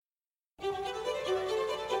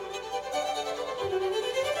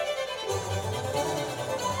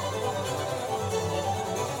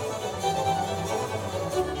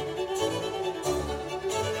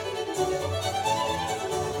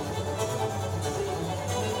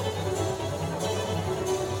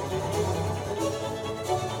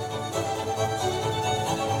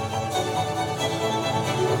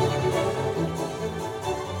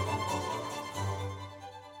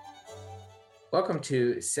Welcome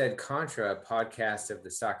to Sed Contra, a podcast of the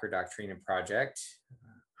Sacra Doctrina Project.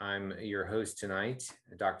 I'm your host tonight,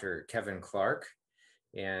 Dr. Kevin Clark.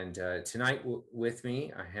 And tonight with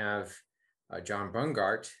me, I have John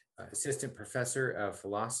Bungart, Assistant Professor of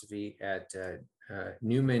Philosophy at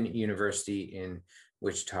Newman University in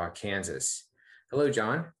Wichita, Kansas. Hello,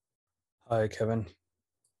 John. Hi, Kevin.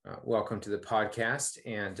 Welcome to the podcast.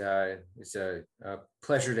 And it's a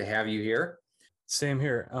pleasure to have you here. Same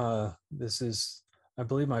here. This is, I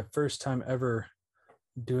believe, my first time ever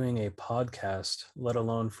doing a podcast, let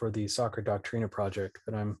alone for the Sacra Doctrina Project,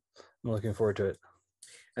 but I'm looking forward to it.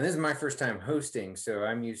 And this is my first time hosting, so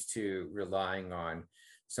I'm used to relying on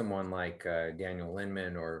someone like Daniel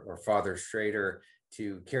Linman or Father Schrader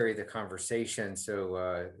to carry the conversation.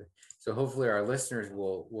 So hopefully our listeners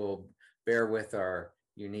will bear with our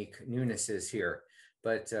unique newnesses here.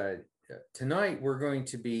 But tonight we're going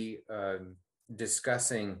to be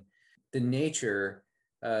discussing the nature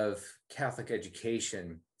of Catholic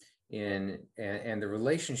education and the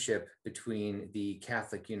relationship between the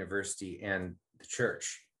Catholic University and the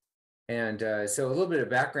Church. And so a little bit of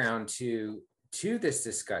background to this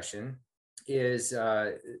discussion is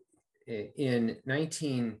in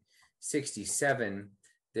 1967,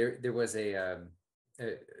 there was a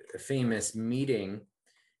famous meeting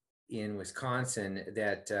in Wisconsin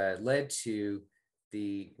that led to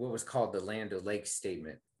what was called the Land O'Lakes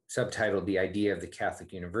Statement, subtitled "The Idea of the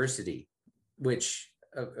Catholic University," which,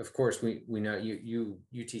 of course, we know you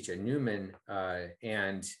teach at Newman,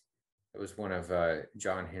 and it was one of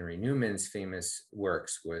John Henry Newman's famous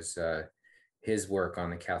works was his work on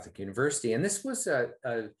the Catholic University, and this was a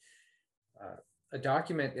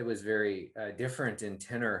document that was very different in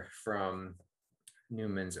tenor from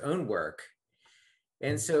Newman's own work,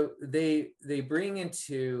 and so they bring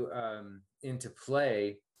into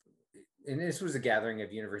play, and this was a gathering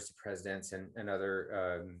of university presidents and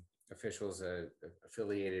other officials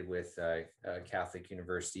affiliated with Catholic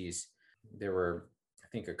universities. There were, I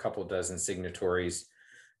think, a couple dozen signatories.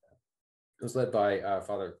 It was led by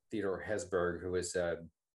Father Theodore Hesburgh, who was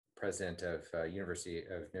president of University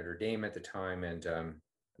of Notre Dame at the time, and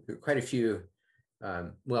quite a few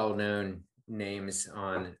well-known names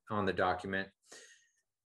on the document.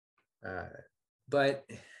 But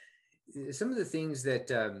some of the things that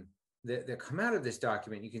come out of this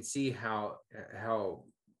document, you can see how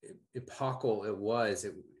epochal it was.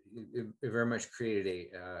 It very much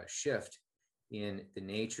created a shift in the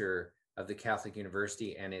nature of the Catholic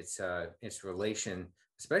University and its relation,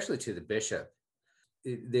 especially to the bishop.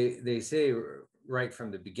 They say right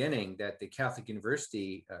from the beginning that the Catholic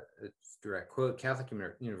University, direct quote, Catholic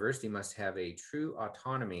University must have a true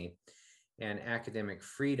autonomy and academic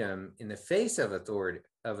freedom in the face of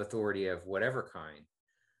authority of whatever kind,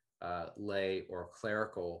 lay or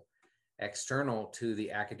clerical, external to the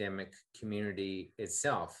academic community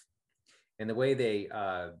itself. And the way they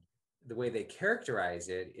characterize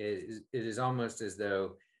it is almost as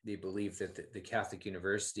though they believe that the Catholic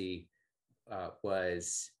University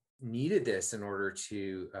needed this in order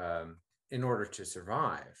to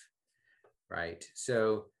survive, right?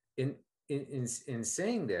 So in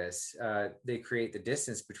saying this, they create the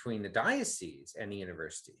distance between the diocese and the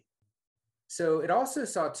university. So it also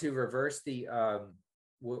sought to reverse the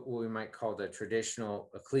what we might call the traditional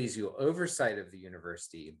ecclesial oversight of the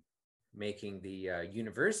university, making the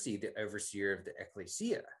university the overseer of the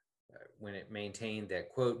ecclesia, when it maintained that,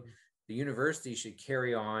 quote, the university should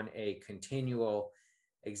carry on a continual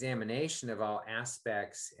examination of all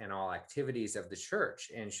aspects and all activities of the church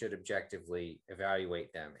and should objectively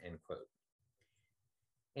evaluate them, end quote.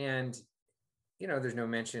 And, there's no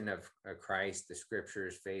mention of Christ, the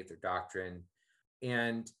scriptures, faith, or doctrine.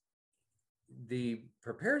 And the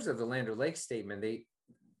preparers of the Land O'Lakes Statement, they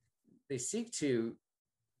sought to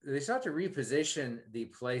reposition the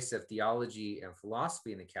place of theology and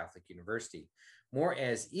philosophy in the Catholic University more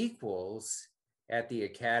as equals at the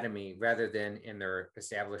academy rather than in their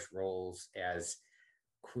established roles as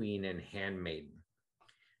queen and handmaiden.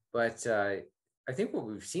 But I think what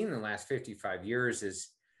we've seen in the last 55 years is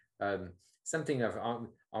something of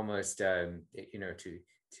almost, to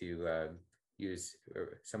use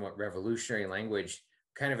somewhat revolutionary language,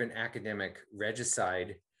 kind of an academic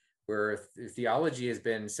regicide, where theology has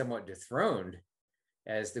been somewhat dethroned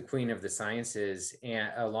as the queen of the sciences,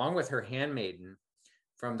 and along with her handmaiden,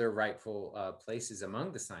 from their rightful places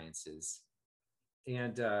among the sciences.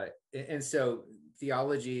 And so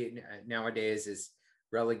theology nowadays is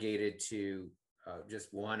relegated to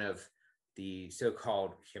just one of the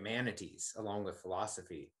so-called humanities, along with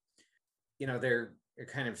philosophy. They're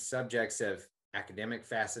kind of subjects of academic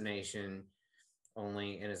fascination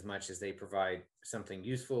only in as much as they provide something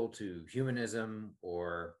useful to humanism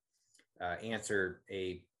or answer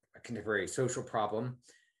a contemporary social problem.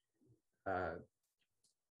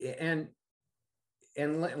 And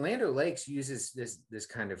Land O'Lakes uses this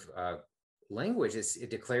kind of language. It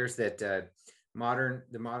declares that the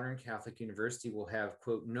modern Catholic university will have,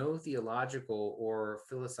 quote, no theological or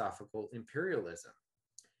philosophical imperialism,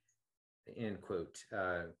 end quote.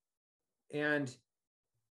 And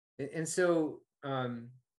so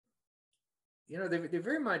they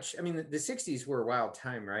very much, I mean, the 60s were a wild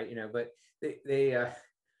time, right? But they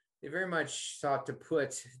very much sought to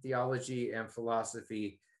put theology and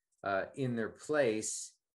philosophy in their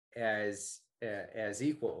place as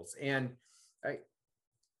equals. And I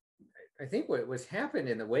think what's happened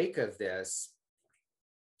in the wake of this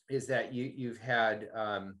is that you've had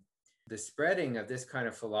the spreading of this kind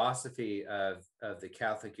of philosophy of the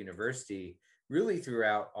Catholic university really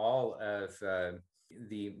throughout all of the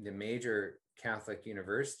major Catholic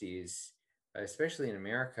universities, especially in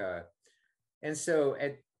America. And so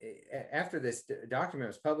after this document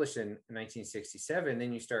was published in 1967,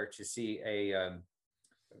 then you start to see a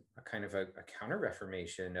kind of a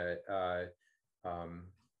counter-reformation, a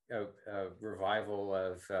revival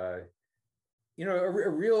of, a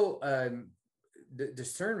real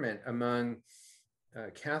discernment among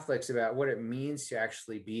Catholics about what it means to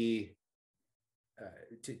actually be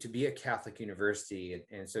to be a Catholic university.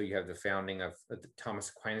 And so you have the founding of the Thomas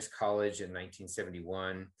Aquinas College in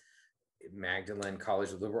 1971, Magdalen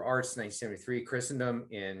College of Liberal Arts, 1973, Christendom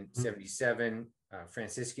in 77,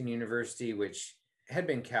 Franciscan University, which had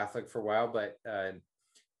been Catholic for a while, but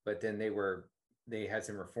then they had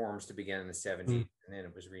some reforms to begin in the 70s, and then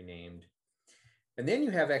it was renamed. And then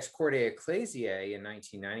you have Ex Corde Ecclesiae in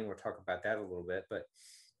 1990. We'll talk about that a little bit, but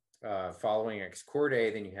following Ex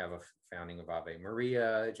Corde, then you have a founding of Ave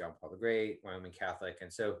Maria, John Paul the Great, Wyoming Catholic.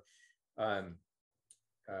 And so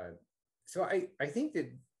I think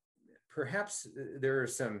that perhaps there are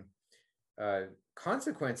some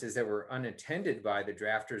consequences that were unintended by the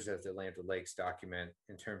drafters of the Land O'Lakes document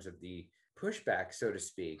in terms of the pushback, so to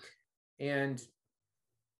speak. And,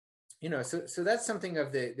 so that's something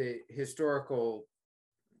of the historical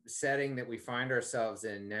setting that we find ourselves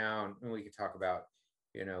in now. And we could talk about,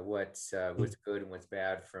 what's good and what's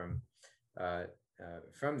bad from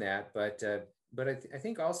that. But I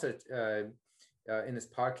think also in this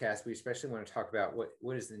podcast, we especially want to talk about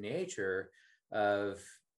what is the nature of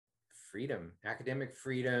freedom, academic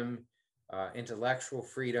freedom, intellectual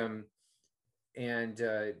freedom, and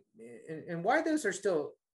why those are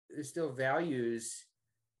still values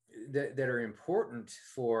that are important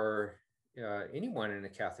for anyone in a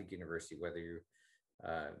Catholic university, whether you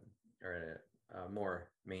are in a more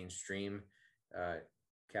mainstream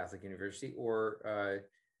Catholic university or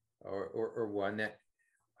one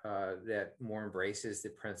that more embraces the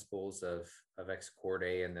principles of Ex Corde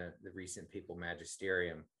and the recent papal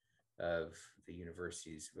magisterium of the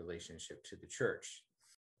university's relationship to the church.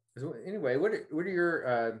 So anyway, what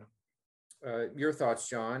are your thoughts,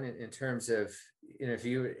 John, in terms of, if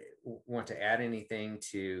you want to add anything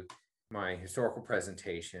to my historical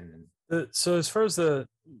presentation? So as far as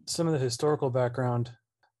some of the historical background,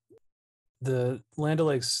 the Land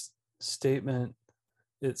O'Lakes statement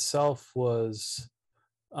itself was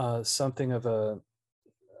something of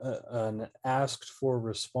an asked for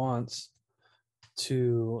response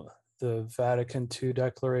to the Vatican II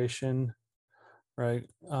declaration, right?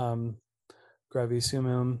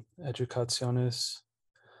 Gravissimum Educationis.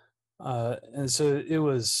 And so it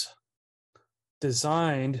was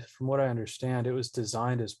designed, from what I understand, it was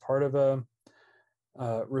designed as part of a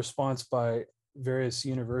response by various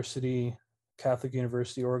Catholic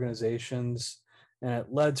university organizations, and it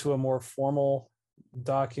led to a more formal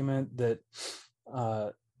document that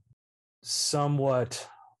somewhat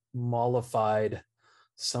mollified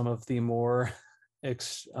some of the more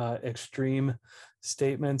extreme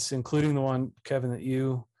statements, including the one, Kevin, that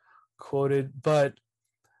you quoted. But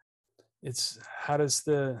it's, how does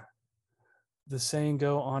the saying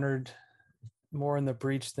go, honored more in the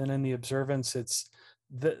breach than in the observance? It's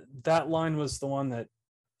that line was the one that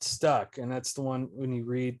stuck, and that's the one, when you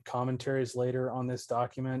read commentaries later on this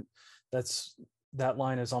document, that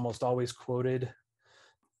line is almost always quoted.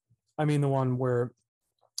 I mean, the one where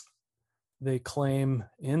they claim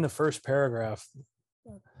in the first paragraph,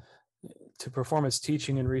 to perform its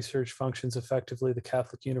teaching and research functions effectively, the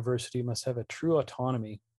Catholic University must have a true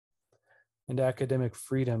autonomy and academic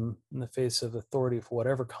freedom in the face of authority of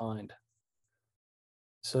whatever kind.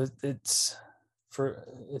 So it's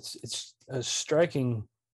a striking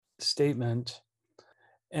statement,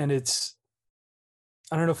 and it's,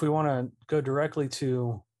 I don't know if we want to go directly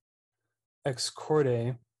to ex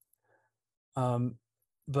corde,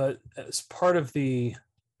 but as part of the,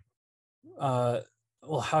 well,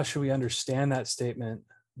 how should we understand that statement?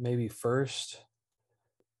 Maybe first,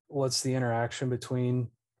 what's the interaction between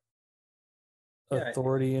Yeah,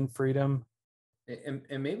 authority and freedom? and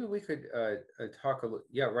maybe we could talk a little.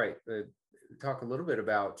 Yeah, right. Talk a little bit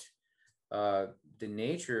about the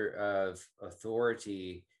nature of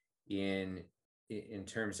authority in in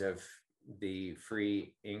terms of the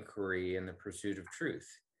free inquiry and the pursuit of truth,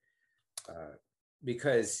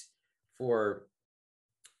 because for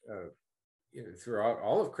throughout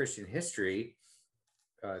all of Christian history,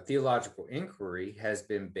 theological inquiry has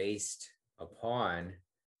been based upon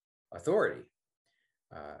authority.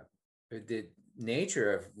 The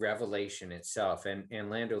nature of revelation itself, and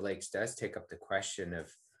Land O'Lakes does take up the question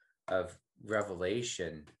of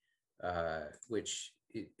revelation, which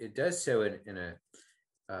it does so in a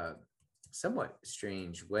somewhat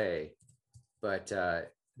strange way. But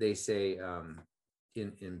they say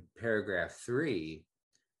in paragraph 3,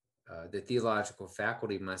 the theological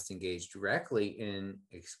faculty must engage directly in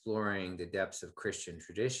exploring the depths of Christian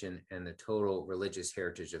tradition and the total religious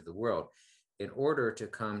heritage of the world in order to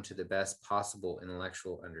come to the best possible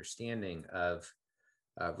intellectual understanding of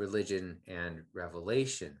religion and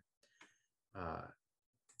revelation.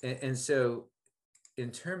 And so, in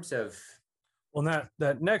terms of, Well,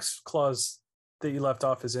 that next clause that you left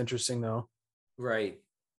off is interesting, though. right,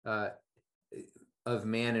 of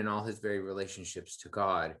man and all his very relationships to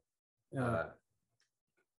God. Yeah.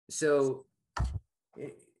 So,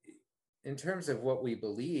 in terms of what we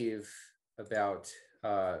believe about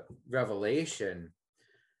revelation,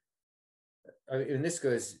 and this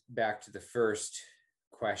goes back to the first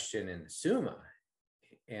question in the Summa,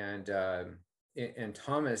 and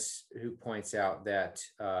Thomas, who points out that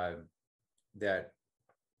that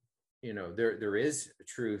there is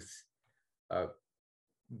truth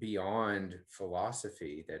beyond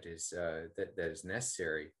philosophy that is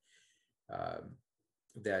necessary,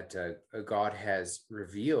 that God has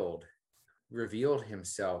revealed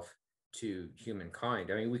himself to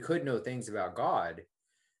humankind. I mean, we could know things about God,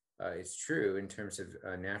 it's true, in terms of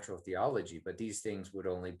natural theology, but these things would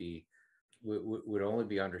only be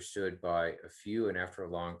understood by a few, and after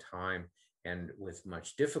a long time, and with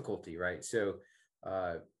much difficulty, right? So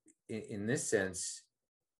in this sense,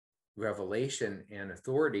 revelation and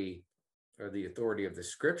authority, or the authority of the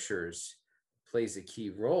scriptures, plays a key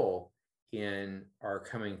role in our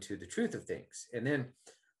coming to the truth of things. And then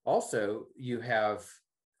also you have,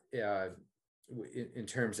 in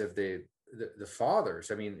terms of the fathers,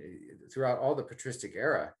 I mean, throughout all the patristic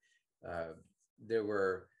era, there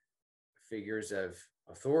were figures of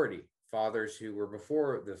authority, fathers who were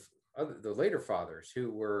before the later fathers,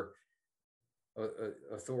 who were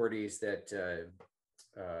authorities that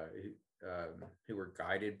who were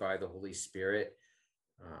guided by the Holy Spirit,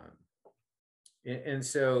 and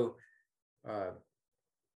so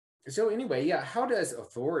anyway, yeah. How does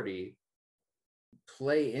authority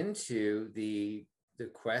play into the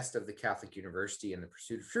quest of the Catholic University and the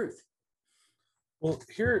pursuit of truth? Well,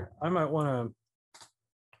 here I might want to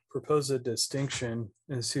propose a distinction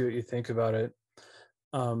and see what you think about it.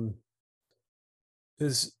 And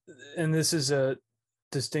this is a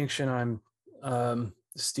distinction I'm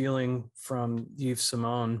stealing from Yves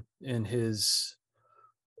Simon in his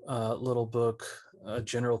little book, A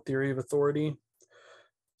General Theory of Authority.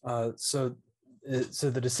 So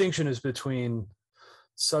the distinction is between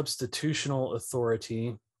substitutional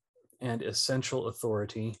authority and essential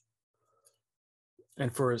authority.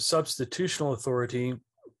 And for substitutional authority,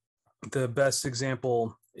 the best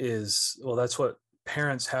example is, well, that's what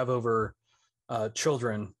parents have over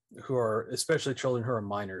children who are, especially children who are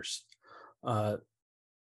minors.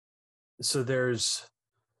 So there's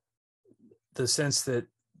the sense that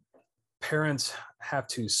parents have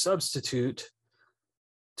to substitute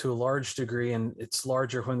to a large degree, and it's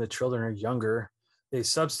larger when the children are younger. They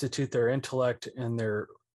substitute their intellect and their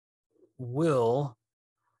will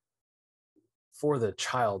for the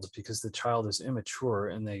child, because the child is immature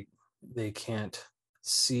and they can't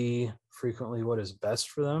see frequently what is best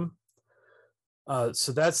for them.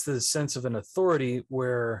 So that's the sense of an authority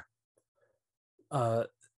where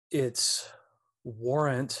its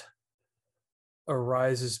warrant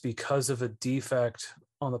arises because of a defect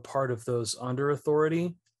on the part of those under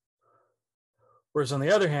authority. Whereas on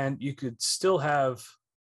the other hand, you could still have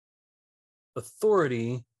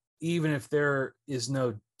authority even if there is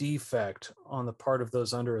no defect on the part of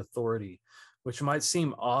those under authority, which might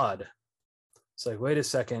seem odd. It's like, wait a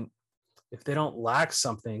second, if they don't lack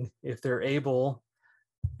something, if they're able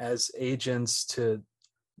as agents to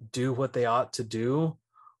do what they ought to do?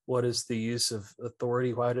 What is the use of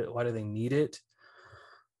authority? Why do they need it?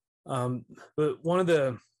 But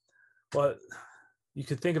what you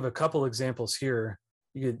could think of a couple examples here.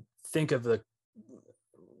 You could think of the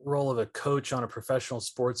role of a coach on a professional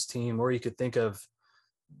sports team, or you could think of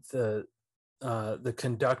the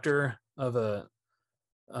conductor of a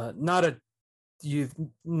not a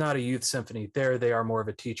youth symphony. There they are more of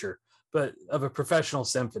a teacher, but of a professional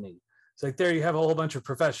symphony. It's like there you have a whole bunch of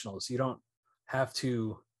professionals. You don't have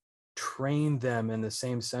to train them in the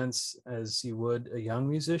same sense as you would a young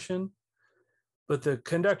musician, but the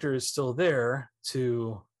conductor is still there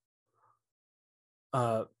to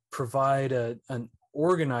provide an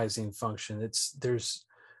organizing function. There's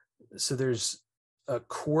a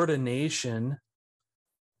coordination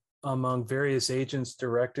among various agents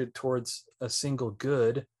directed towards a single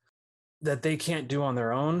good that they can't do on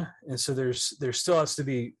their own. And so there still has to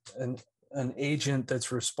be an agent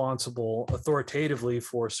that's responsible authoritatively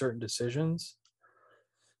for certain decisions.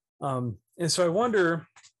 And so I wonder,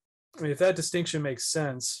 if that distinction makes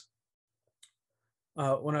sense.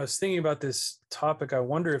 When I was thinking about this topic, I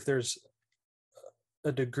wonder if there's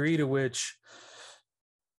a degree to which,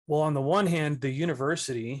 well, on the one hand, the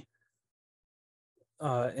university,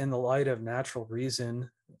 in the light of natural reason,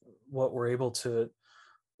 what we're able to,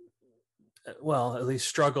 well, at least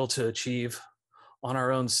struggle to achieve on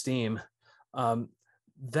our own steam,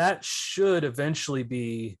 that should eventually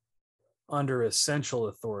be under essential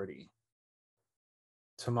authority,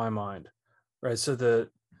 to my mind, right? So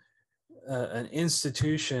an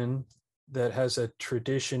institution that has a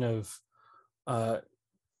tradition of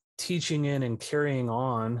teaching in and carrying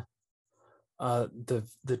on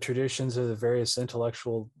the traditions of the various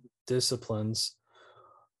intellectual disciplines,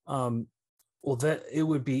 well, that it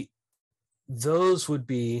would be, those would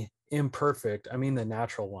be imperfect. I mean, the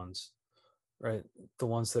natural ones, right? The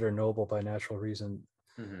ones that are noble by natural reason.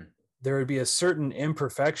 Mm-hmm. There would be a certain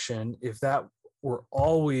imperfection if that were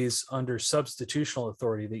always under substitutional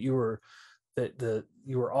authority, that you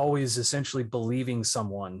were always essentially believing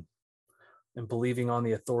someone and believing on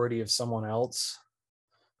the authority of someone else.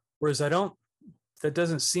 Whereas that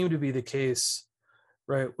doesn't seem to be the case,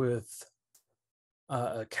 right, with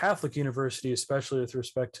a Catholic university, especially with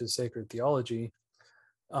respect to sacred theology.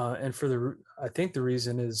 And I think the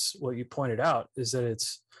reason is what you pointed out, is that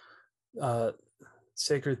it's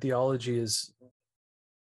sacred theology is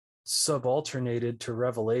subalternated to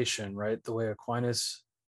revelation, right? The way Aquinas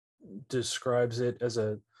describes it as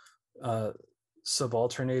a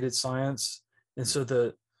subalternated science. And so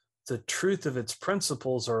the truth of its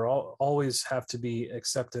principles are always have to be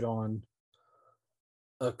accepted on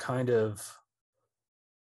a kind of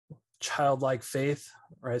childlike faith,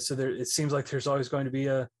 right? So it seems like there's always going to be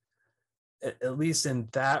at least in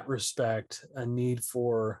that respect, a need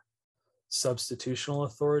for substitutional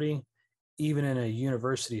authority, even in a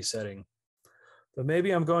university setting. But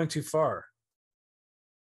maybe I'm going too far.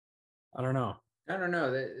 I don't know.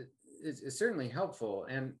 It's certainly helpful.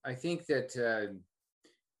 And I think that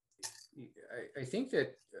I think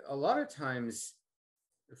that a lot of times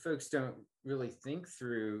folks don't really think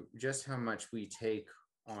through just how much we take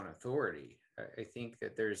on authority. I think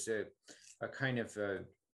that there's a kind of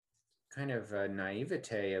a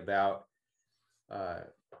naivete about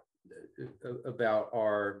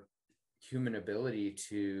our human ability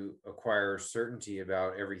to acquire certainty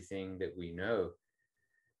about everything that we know.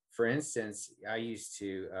 For instance, I used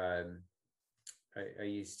to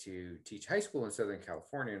teach high school in Southern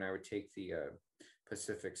California, and I would take the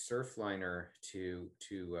Pacific Surfliner to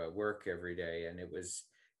work every day, and it was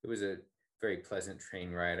a very pleasant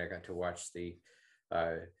train ride. I got to watch the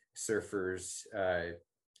surfers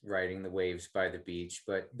riding the waves by the beach,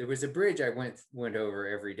 but there was a bridge I went over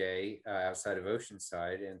every day outside of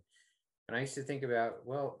Oceanside, and I used to think about,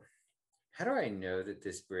 well, how do I know that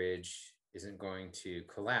this bridge isn't going to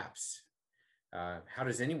collapse? How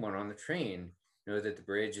does anyone on the train know that the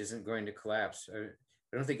bridge isn't going to collapse? I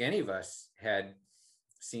don't think any of us had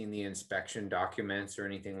seen the inspection documents or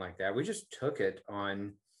anything like that. We just took it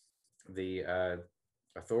on the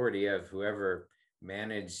authority of whoever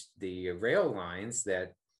managed the rail lines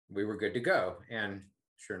that we were good to go. And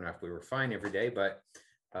sure enough, we were fine every day. But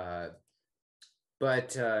I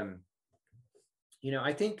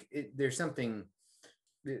think there's something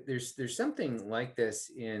like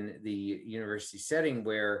this in the university setting,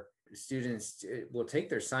 where students will take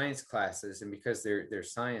their science classes, and because they're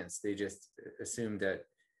science, they just assume that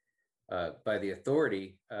by the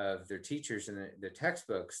authority of their teachers and the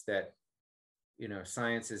textbooks, that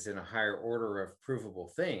science is in a higher order of provable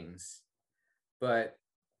things. But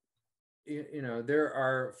there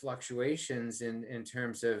are fluctuations in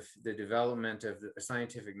terms of the development of the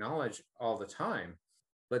scientific knowledge all the time.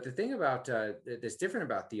 But the thing about that's different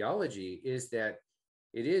about theology is that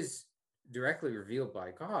it is directly revealed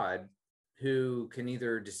by God, who can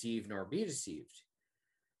neither deceive nor be deceived.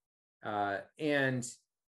 And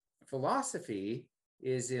philosophy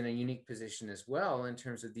is in a unique position as well in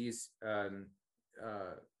terms of these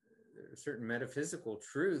certain metaphysical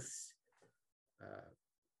truths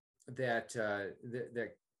that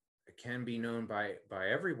can be known by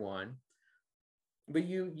everyone. But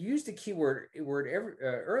you used a key word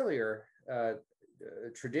earlier,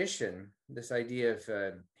 tradition. This idea of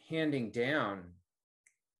handing down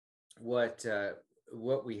what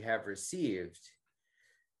we have received,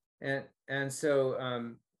 and so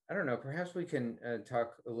I don't know. Perhaps we can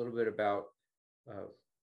talk a little bit about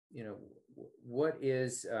what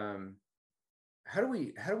is how do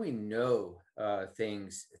we know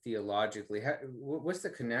things theologically? What's the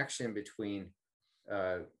connection between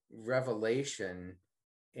revelation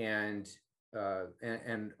and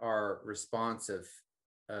our response of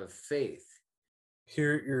faith?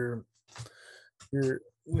 Here you're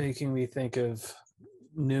making me think of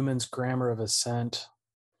Newman's Grammar of Assent.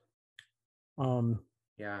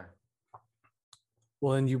 Yeah.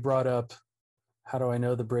 Well, and you brought up, how do I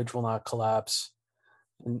know the bridge will not collapse?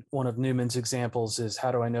 And one of Newman's examples is,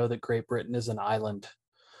 how do I know that Great Britain is an island?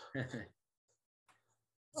 It's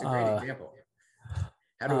a great example.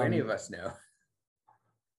 How do any of us know?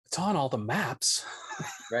 It's on all the maps.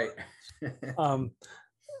 Right.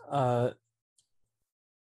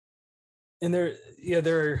 And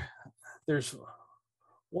there's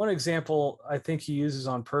one example I think he uses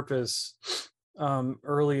on purpose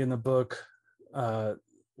early in the book,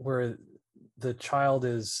 where the child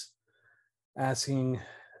is asking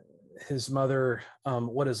his mother,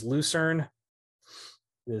 what is lucerne,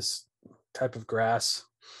 this type of grass,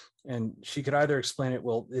 and she could either explain it,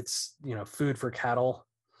 well, it's food for cattle,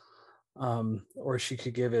 or she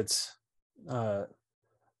could give its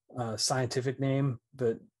scientific name.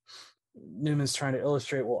 But Newman's trying to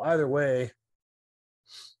illustrate, well, either way,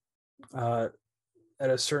 at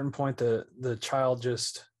a certain point, the child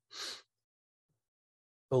just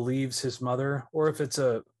believes his mother. Or if it's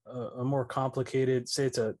a more complicated, say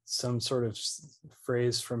it's some sort of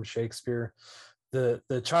phrase from Shakespeare,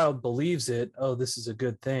 the child believes it. Oh, this is a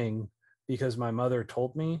good thing because my mother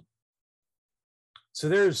told me. So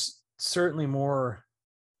there's certainly more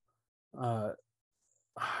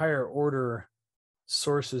higher order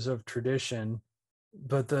sources of tradition,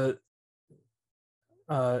 but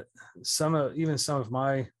some of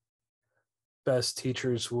my best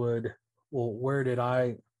teachers would, well, where did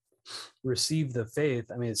I receive the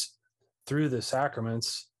faith? I mean, it's through the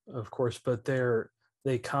sacraments, of course, but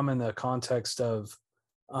they come in the context of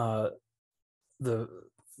the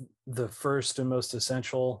first and most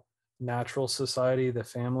essential natural society, the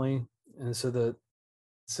family. And so the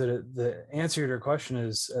answer to your question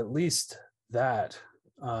is at least that.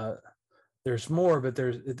 There's more, but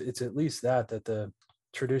it's at least that the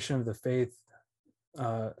tradition of the faith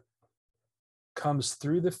comes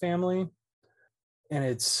through the family. And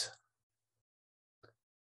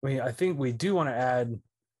I think we do want to add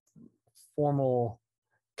formal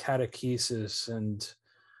catechesis and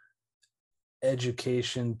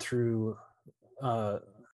education through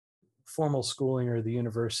formal schooling or the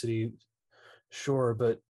university, sure,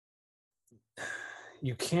 but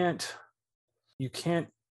you can't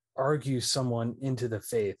argue someone into the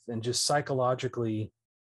faith. And just psychologically,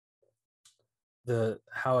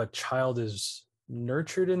 how a child is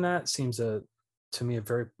nurtured in that seems to me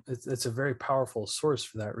it's a very powerful source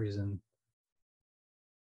for that reason.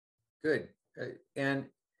 Good. And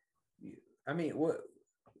I mean,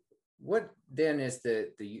 what then is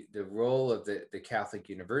the role of the Catholic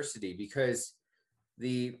University? Because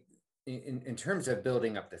in terms of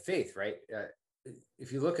building up the faith, right?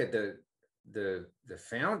 If you look at the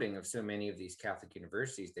founding of so many of these Catholic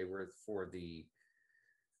universities, they were for the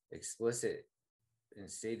explicit and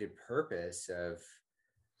stated purpose of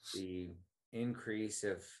the increase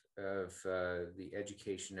of the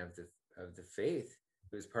education of the faith.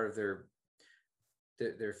 It was part of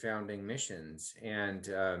their founding missions, and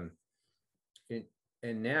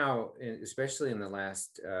now, especially in the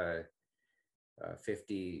last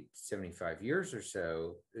 50, 75 years or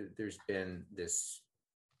so, there's been this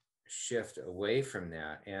shift away from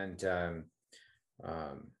that, and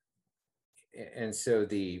so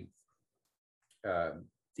the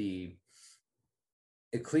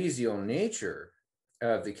ecclesial nature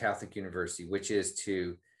of the Catholic University, which is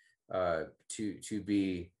to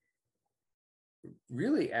be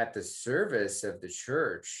really at the service of the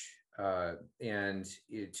church and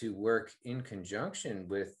to work in conjunction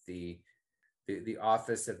with the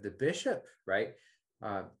office of the bishop, right?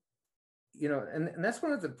 And that's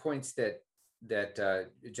one of the points that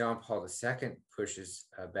John Paul II pushes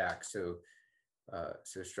back so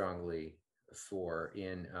strongly for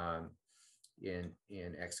in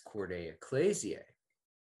Ex Corde Ecclesiae,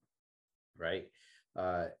 right?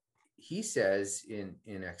 He says in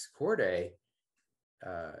Ex Corde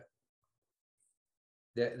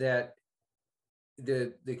that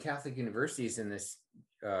the Catholic universities in this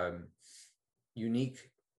unique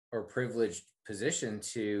or privileged position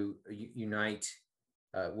to unite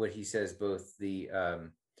what he says, both the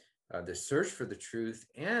search for the truth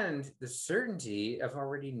and the certainty of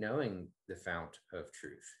already knowing the fount of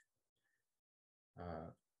truth.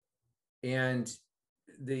 And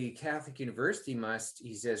the Catholic University must,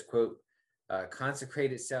 he says, quote,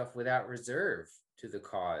 consecrate itself without reserve to the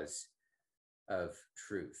cause of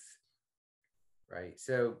truth, right?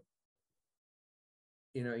 So,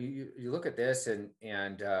 you look at this and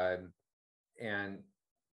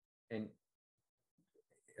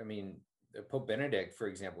I mean, Pope Benedict, for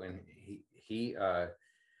example, when he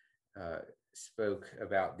spoke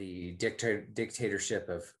about the dictatorship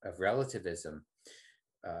of relativism,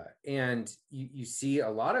 and you see a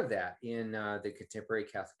lot of that in the contemporary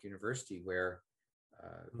Catholic University, where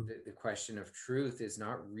the question of truth is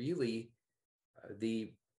not really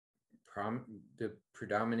the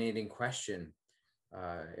predominating question.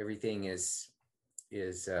 Everything is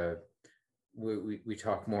we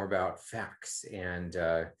talk more about facts and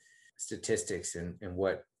statistics and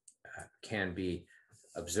what can be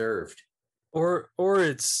observed, or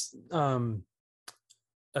it's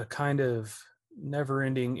a kind of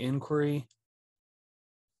never-ending inquiry.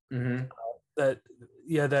 Mm-hmm. That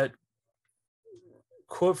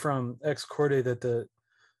quote from Ex Corde, that the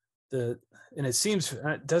and it seems,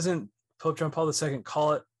 doesn't Pope John Paul II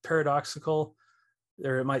call it paradoxical,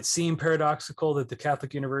 or it might seem paradoxical, that the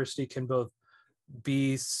Catholic University can both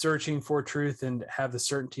be searching for truth and have the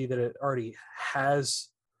certainty that it already has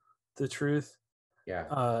the truth.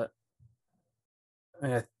 Yeah.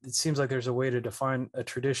 It seems like there's a way to define a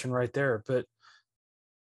tradition right there. But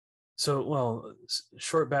so, well,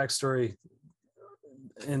 short backstory: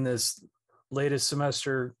 in this latest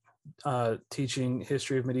semester teaching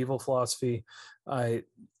history of medieval philosophy, I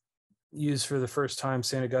used for the first time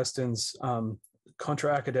St. Augustine's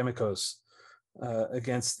Contra Academicos,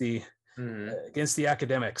 against the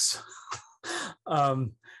academics.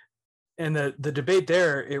 And the debate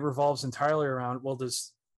there, it revolves entirely around, well,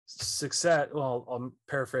 does success, well, I'm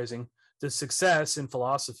paraphrasing, does success in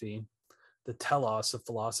philosophy, the telos of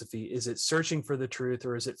philosophy, is it searching for the truth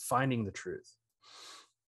or is it finding the truth?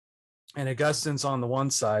 And Augustine's on the one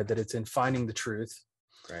side, that it's in finding the truth,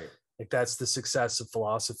 right? Like that's the success of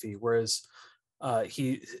philosophy. Whereas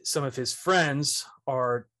some of his friends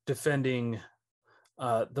are defending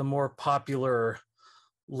the more popular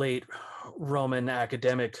late Roman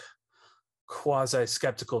academic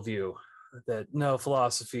quasi-skeptical view that no,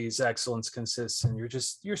 philosophy's excellence consists in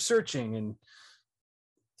you're searching, and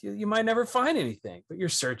you might never find anything, but you're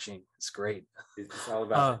searching. It's great. It's all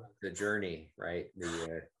about the journey, right?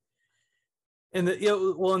 And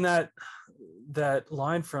that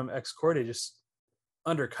line from Ex Corde just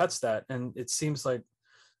undercuts that. And it seems like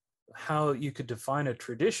how you could define a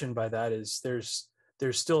tradition by that is there's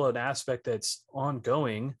still an aspect that's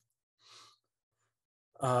ongoing,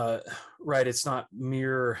 right? It's not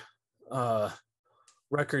mere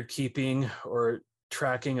record keeping or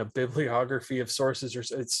tracking a bibliography of sources, or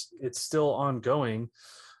it's still ongoing,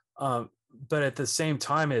 but at the same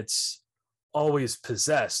time it's always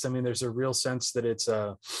possessed. I mean, there's a real sense that it's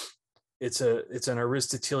an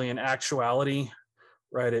Aristotelian actuality,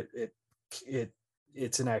 right?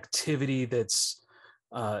 It's an activity that's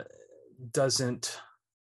doesn't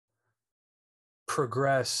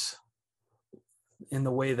progress in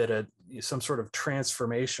the way that some sort of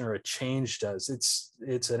transformation or a change does.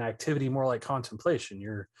 It's an activity more like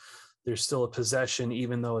contemplation. There's still a possession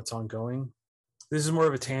even though it's ongoing. This is more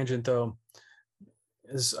of a tangent though.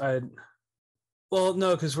 Well,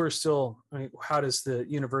 no, because we're still, I mean, how does the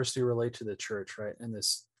university relate to the church, right? And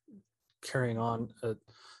this carrying on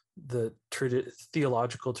the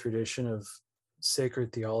theological tradition of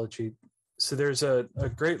sacred theology. So there's a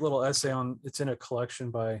great little essay it's in a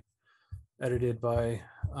collection edited by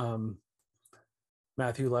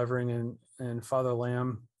Matthew Levering and Father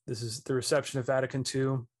Lamb. This is The Reception of Vatican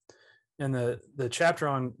II. And the chapter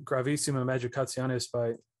on Gravissima Educationis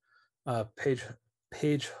by Paige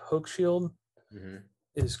Hochschild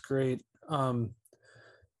is great.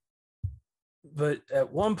 But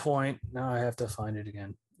at one point, now I have to find it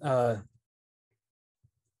again.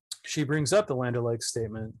 she brings up the Land O'Lakes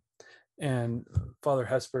statement and Father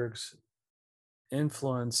Hesburgh's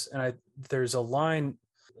influence. And there's a line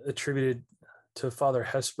attributed to Father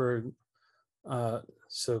Hesburgh. And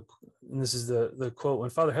this is the quote: "When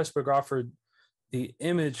Father Hesburgh offered the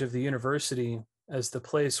image of the university as the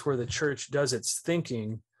place where the church does its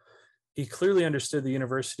thinking, he clearly understood the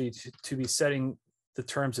university to be setting the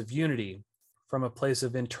terms of unity from a place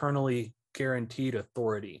of internally guaranteed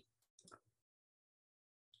authority."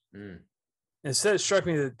 Instead, it struck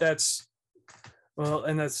me that that's what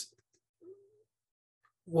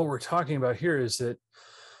we're talking about here, is that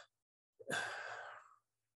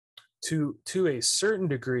to a certain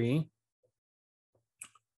degree,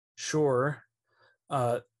 sure,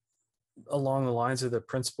 along the lines of the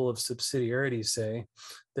principle of subsidiarity, say,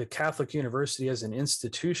 the Catholic University as an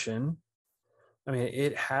institution, I mean,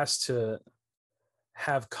 it has to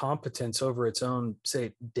have competence over its own,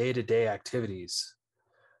 say, day-to-day activities.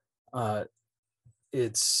 So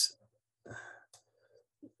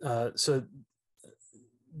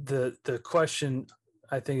the question,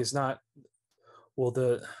 I think, is not, well,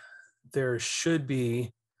 there should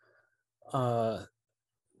be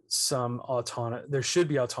some autonomy. There should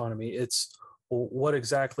be autonomy. It's, well, what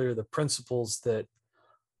exactly are the principles that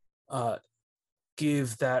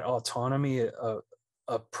give that autonomy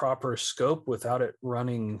a proper scope without it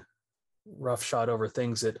running roughshod over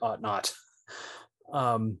things it ought not.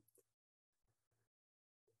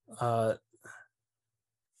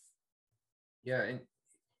 Yeah, and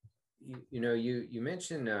you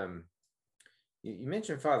mentioned you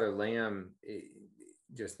mentioned Father Lamb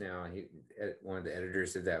just now. He one of the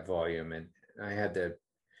editors of that volume, and I had the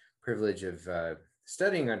privilege of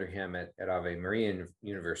studying under him at Ave Maria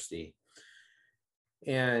University.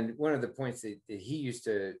 And one of the points that he used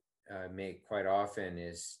to make quite often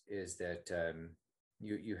is that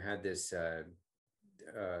you had this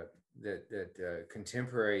that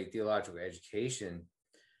contemporary theological education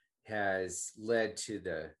has led to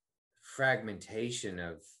the fragmentation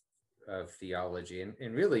of theology,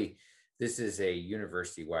 and really this is a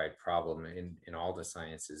university-wide problem in all the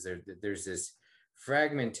sciences. There's this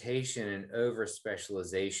fragmentation and over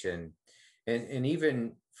specialization, and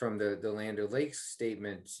even from the Land O'Lakes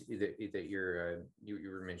statement that you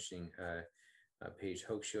were mentioning, Paige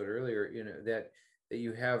Hochschild, earlier, that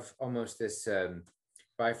you have almost this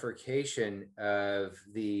bifurcation of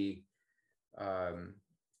the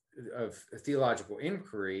of theological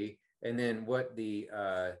inquiry, and then what the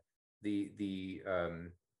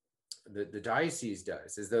diocese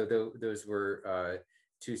does, as though those were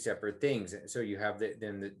two separate things. So you have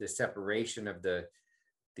the separation of the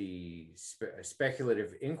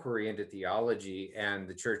speculative inquiry into theology and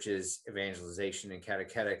the church's evangelization and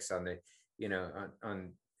catechetics on the in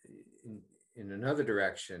another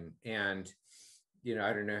direction. And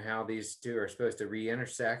I don't know how these two are supposed to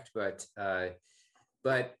re-intersect, but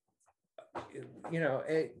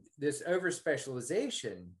this over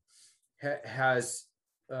specialization has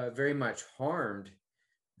very much harmed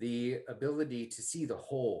the ability to see the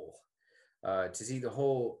whole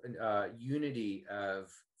unity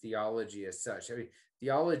of theology as such. I mean,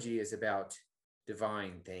 theology is about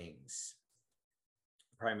divine things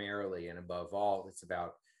primarily, and above all, it's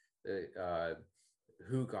about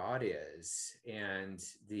who God is and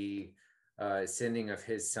the sending of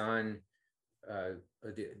His Son,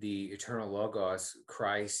 the eternal Logos,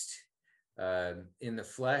 Christ, in the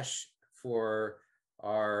flesh for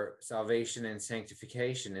our salvation and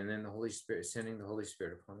sanctification, and then the Holy Spirit, sending the Holy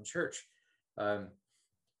Spirit upon the church.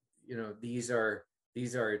 These are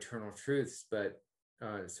eternal truths, but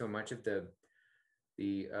so much of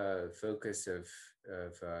the focus of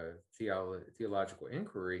theological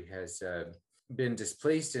inquiry has been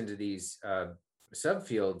displaced into these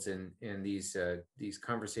subfields and these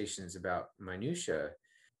conversations about minutia,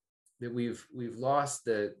 that we've lost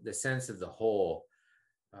the sense of the whole,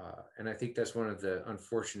 and I think that's one of the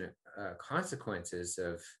unfortunate consequences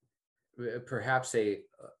of perhaps a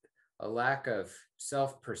lack of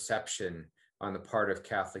self-perception on the part of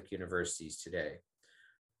Catholic universities today.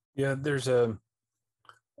 Yeah, there's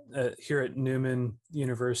here at Newman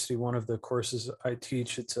University, one of the courses I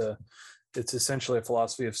teach, it's essentially a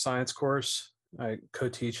philosophy of science course. I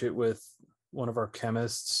co-teach it with one of our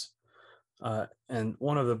chemists. And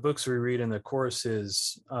one of the books we read in the course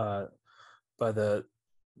is by the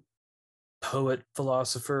poet,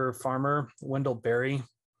 philosopher, farmer, Wendell Berry.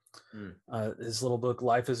 His little book,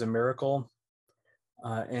 Life is a Miracle.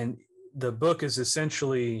 And the book is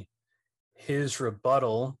essentially his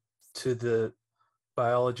rebuttal to the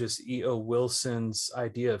biologist E.O. Wilson's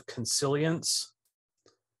idea of consilience,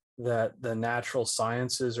 that the natural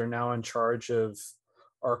sciences are now in charge of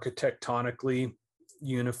architectonically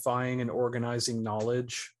unifying and organizing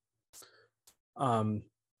knowledge. And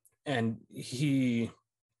his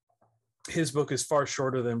book is far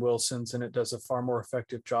shorter than Wilson's, and it does a far more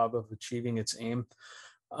effective job of achieving its aim.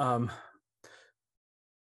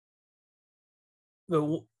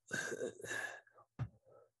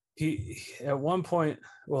 He at one point,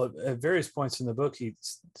 well, at various points in the book, he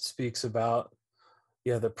speaks about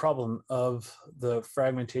the problem of the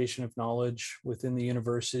fragmentation of knowledge within the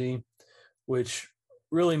university, which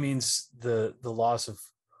really means the loss of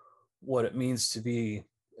what it means to be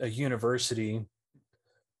a university.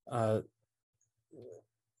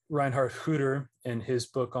 Reinhard Hutter, in his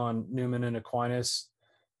book on Newman and Aquinas,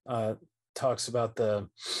 talks about the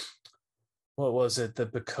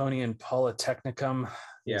Baconian Polytechnicum.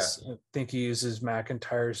 Yeah. I think he uses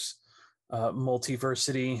MacIntyre's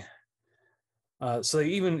multiversity. So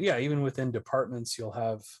even within departments, you'll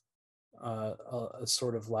have a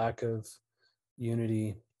sort of lack of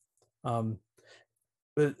unity.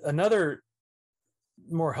 But another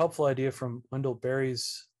more helpful idea from Wendell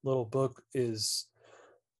Berry's little book is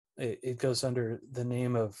it goes under the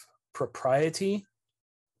name of propriety.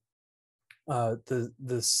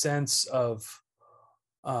 The sense of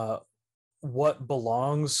what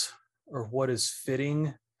belongs or what is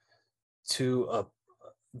fitting to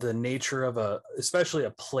the nature of especially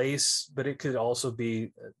a place, but it could also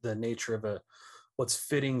be the nature of what's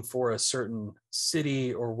fitting for a certain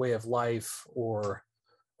city or way of life or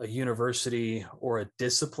a university or a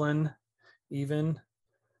discipline even.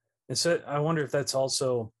 And so I wonder if that's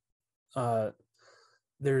also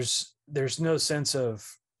there's no sense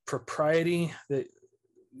of propriety that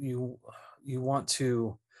you want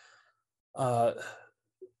to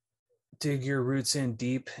dig your roots in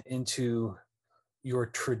deep into your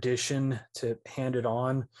tradition to hand it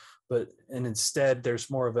on, and instead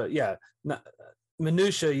there's more of not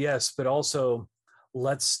minutia, yes, but also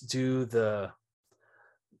let's do the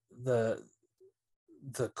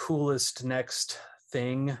coolest next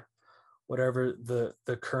thing, whatever the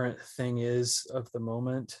current thing is of the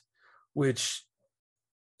moment, which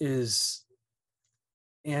is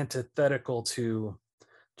antithetical to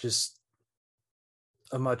just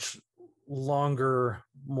a much longer,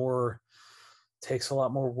 takes a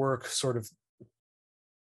lot more work, sort of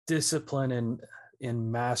discipline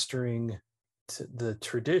in mastering the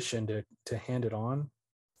tradition to hand it on.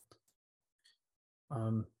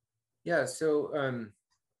 So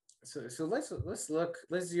let's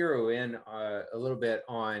zero in a little bit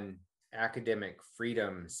on academic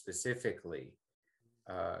freedom specifically.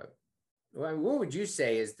 What would you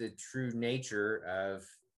say is the true nature of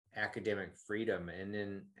academic freedom, and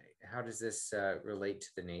then how does this relate to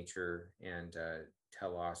the nature and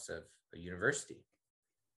telos of a university?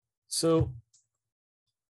 So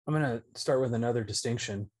I'm going to start with another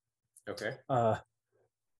distinction. Okay.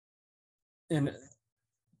 And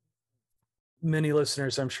many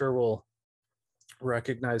listeners, I'm sure, will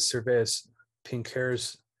recognize Servais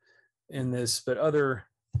Pinckaers in this, but other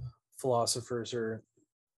philosophers or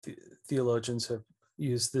theologians have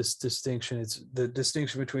used this distinction. It's the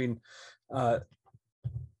distinction between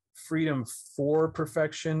freedom for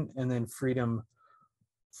perfection and then freedom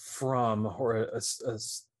from, or a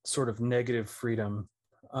sort of negative freedom.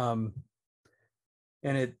 And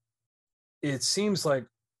it seems to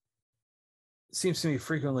me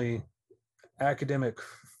frequently academic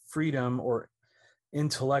freedom or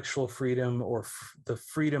intellectual freedom or the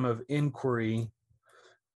freedom of inquiry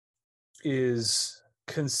is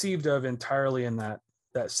conceived of entirely in that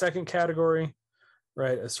second category,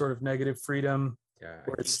 right? A sort of negative freedom. Yeah,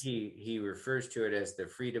 I think he refers to it as the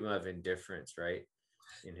freedom of indifference, right?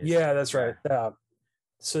 That's right. Yeah.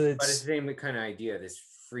 So it's the same kind of idea, this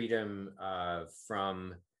freedom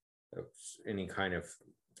from any kind of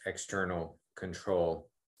external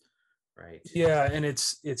control, right? Yeah, and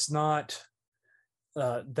it's not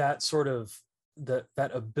that sort of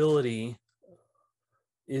that ability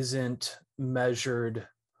isn't measured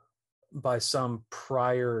by some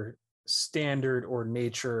prior standard or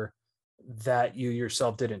nature that you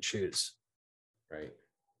yourself didn't choose. Right.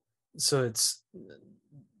 So it's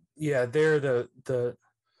the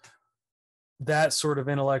that sort of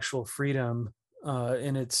intellectual freedom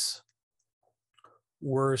in its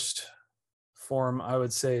worst form, I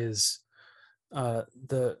would say, is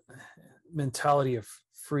the mentality of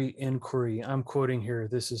free inquiry. I'm quoting here.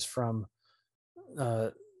 This is from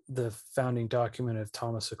the founding document of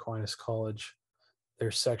Thomas Aquinas College,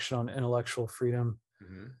 their section on intellectual freedom.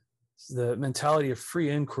 Mm-hmm. The mentality of free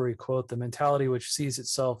inquiry, quote, the mentality which sees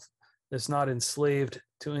itself is not enslaved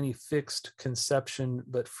to any fixed conception,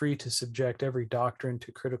 but free to subject every doctrine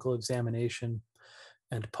to critical examination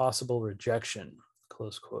and possible rejection,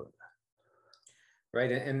 close quote.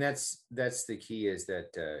 Right. And that's the key, is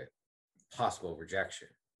that possible rejection,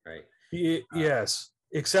 right? Yes,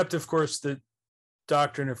 except of course the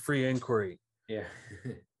doctrine of free inquiry, Yeah.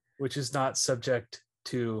 which is not subject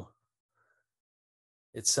to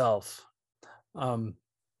itself. And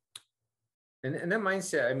that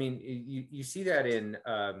mindset, I mean, you see that in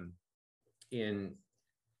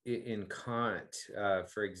Kant,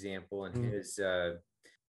 for example, in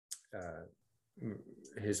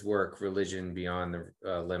his work, Religion Beyond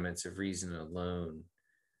the Limits of Reason Alone.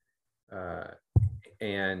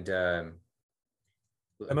 And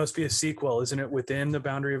that must be a sequel, isn't it? Within the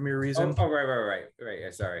Boundary of Mere Reason.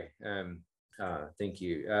 Right. Sorry. Thank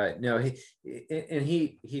you. No,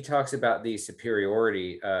 he talks about the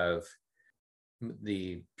superiority of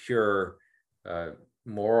the pure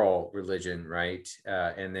moral religion, right?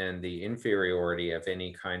 And then the inferiority of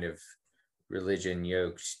any kind of religion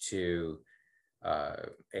yoked to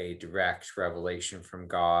a direct revelation from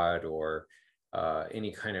God, or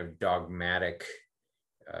any kind of dogmatic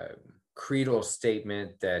creedal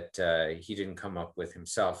statement that he didn't come up with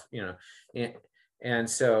himself, and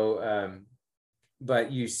so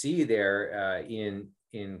but you see there in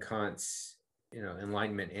Kant's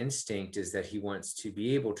Enlightenment instinct is that he wants to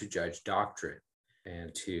be able to judge doctrine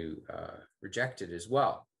and to reject it as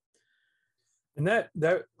well. And that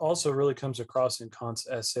also really comes across in Kant's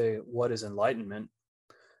essay, What is Enlightenment?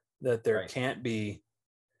 That there can't be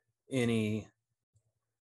any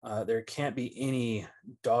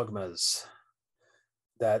dogmas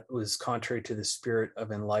that was contrary to the spirit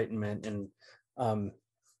of enlightenment. And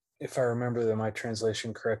if I remember my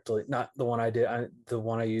translation correctly, not the one I did, the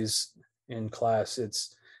one I use in class,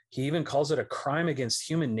 he even calls it a crime against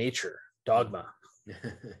human nature, dogma.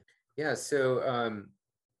 Yeah. So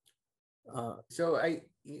I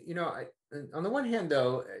on the one hand,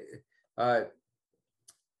 though,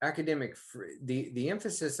 the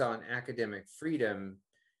emphasis on academic freedom,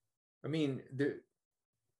 I mean,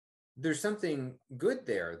 there's something good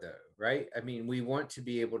there, though, right? I mean, we want to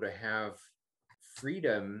be able to have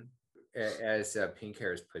freedom, as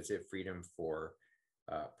Pinckaers puts it, freedom for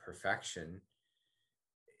perfection.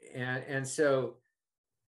 And so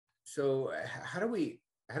how do we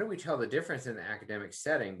tell the difference in the academic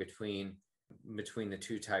setting between the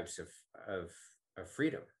two types of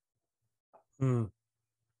freedom?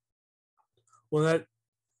 Well,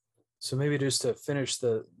 so maybe just to finish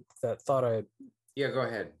that thought I go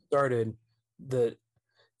ahead. Started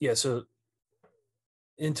so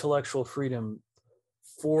intellectual freedom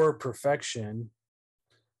for perfection,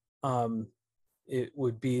 it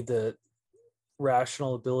would be the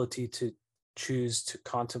rational ability to choose to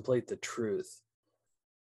contemplate the truth.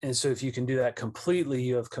 And so if you can do that completely,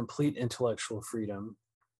 you have complete intellectual freedom.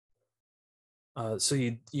 So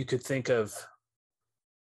you could think of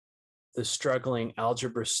the struggling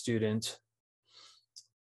algebra student.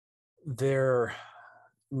 They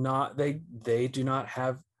do not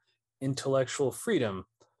have intellectual freedom,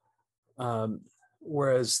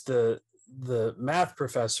 whereas the math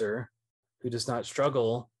professor who does not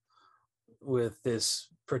struggle with this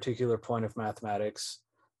particular point of mathematics,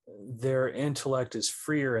 their intellect is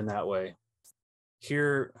freer in that way.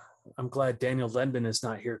 Here, I'm glad Daniel Ledman is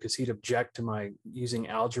not here, because he'd object to my using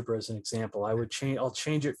algebra as an example. I'll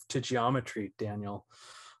change it to geometry, Daniel.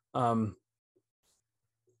 But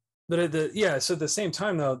so at the same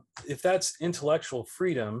time, though, if that's intellectual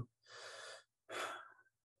freedom,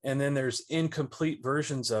 and then there's incomplete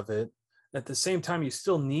versions of it, at the same time, you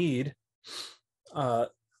still need a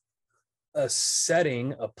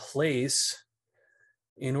setting, a place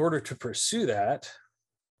in order to pursue that,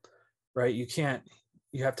 right? You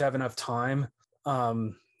have to have enough time.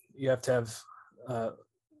 You have to have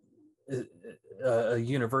a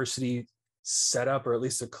university setup, or at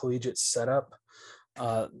least a collegiate setup.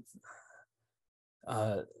 You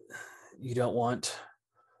don't want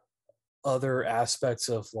other aspects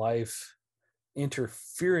of life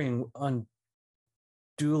interfering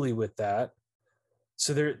unduly with that.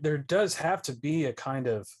 So there does have to be a kind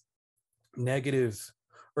of negative,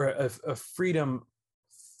 or a freedom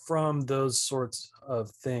from those sorts of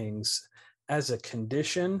things as a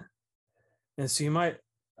condition. And so I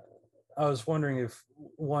was wondering if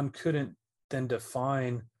one couldn't then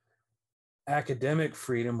define academic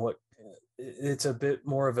freedom. It's a bit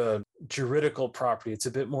more of a juridical property. It's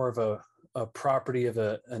a bit more of a property of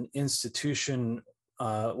an institution.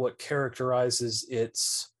 What characterizes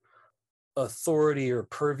its authority or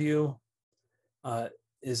purview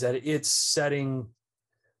is that it's setting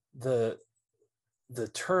the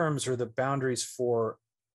terms or the boundaries for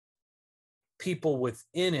people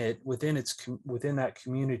within within that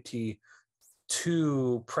community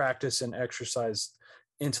to practice and exercise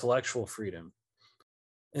intellectual freedom.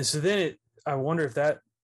 And so then I wonder if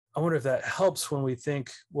that helps when we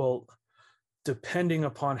think, well, depending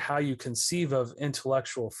upon how you conceive of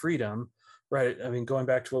intellectual freedom, right? I mean, going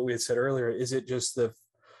back to what we had said earlier, is it just the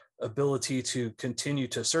ability to continue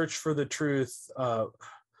to search for the truth?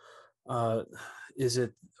 Is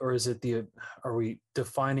it are we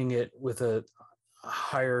defining it with a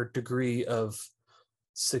higher degree of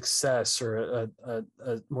success or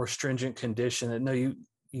a more stringent condition that no,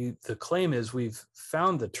 the claim is we've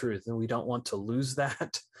found the truth and we don't want to lose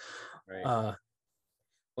that. Right.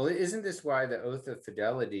 Well, isn't this why the oath of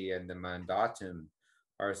fidelity and the mandatum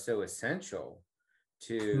are so essential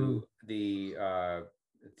to the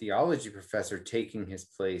theology professor taking his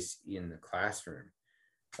place in the classroom,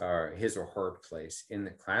 or his or her place in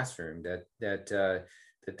the classroom? That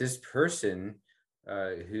this person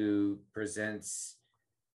who presents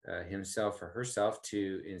himself or herself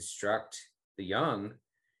to instruct the young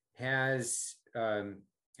has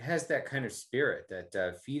that kind of spirit, that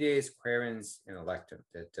fides quaerens intellectum,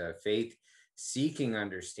 that faith seeking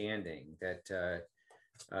understanding, that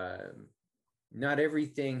not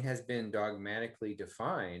everything has been dogmatically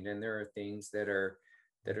defined, and there are things that are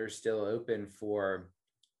still open for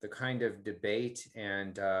the kind of debate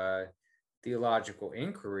and theological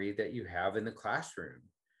inquiry that you have in the classroom.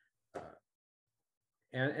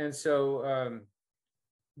 And so,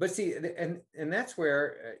 but see, and that's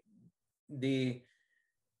where the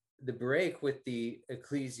break with the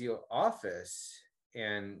ecclesial office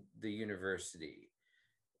and the university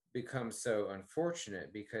becomes so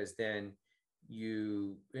unfortunate, because then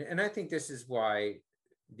and I think this is why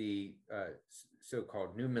the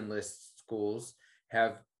so-called Newmanist schools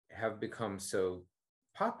have become so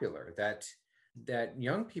popular, that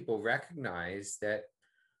young people recognize that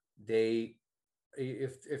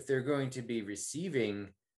if they're going to be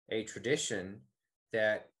receiving a tradition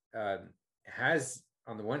that has,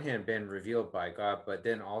 on the one hand, been revealed by God, but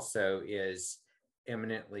then also is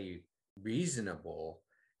eminently reasonable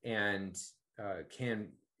and can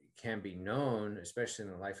be known, especially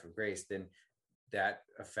in the life of grace, then that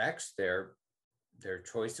affects their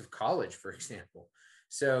choice of college, for example.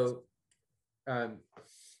 So I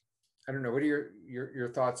don't know. What are your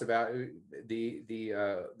thoughts about the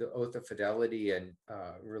oath of fidelity and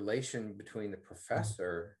relation between the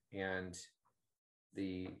professor and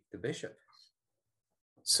the bishop?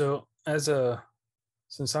 So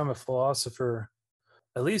since I'm a philosopher,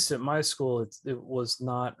 at least at my school, it was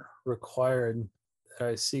not required that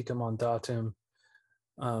I seek a mandatum.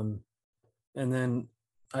 And then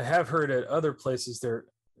I have heard at other places that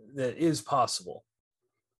is possible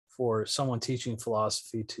for someone teaching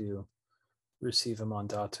philosophy to receive a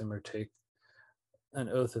mandatum or take an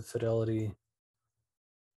oath of fidelity.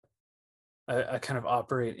 I kind of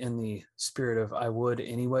operate in the spirit of I would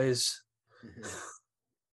anyways,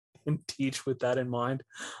 and teach with that in mind.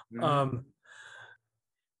 But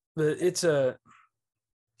it's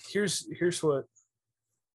here's what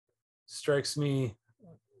strikes me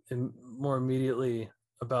more immediately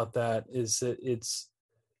about that is that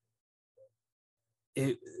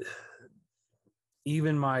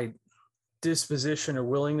even my disposition or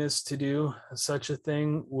willingness to do such a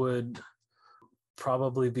thing would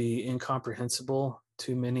probably be incomprehensible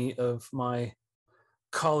to many of my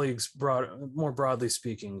colleagues, more broadly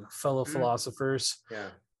speaking, fellow philosophers. Yeah.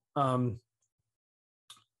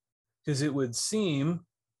 Because it would seem,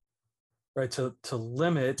 right, to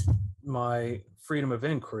limit my freedom of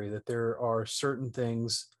inquiry, that there are certain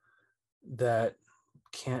things that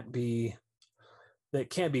can't be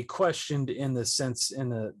questioned in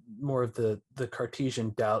the more of the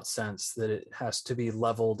Cartesian doubt sense, that it has to be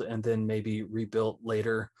leveled and then maybe rebuilt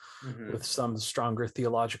later with some stronger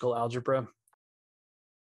theological algebra.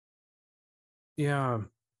 Yeah.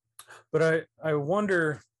 But I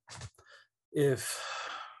wonder if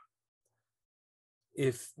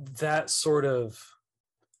that sort of,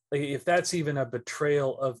 like, if that's even a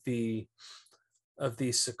betrayal of the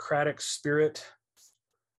Socratic spirit,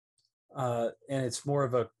 and it's more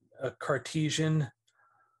of a Cartesian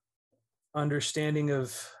understanding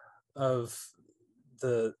of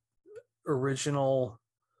the original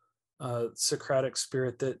Socratic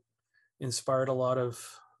spirit that inspired a lot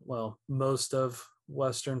of, most of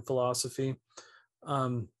Western philosophy.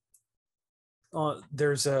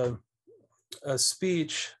 There's a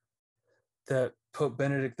speech that Pope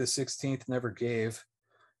Benedict XVI never gave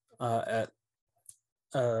at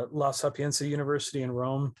La Sapienza University in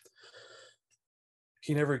Rome,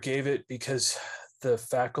 he never gave it because the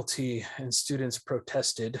faculty and students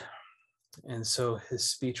protested, and so his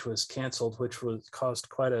speech was canceled, which was caused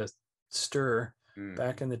quite a stir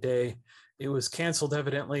back in the day. It was canceled,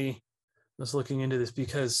 evidently. I was looking into this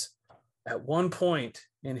because at one point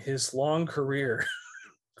in his long career,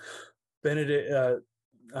 Benedict,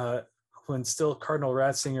 when still Cardinal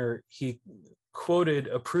Ratzinger, he quoted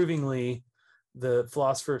approvingly the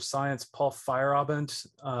philosopher of science Paul Feyerabend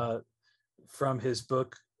from his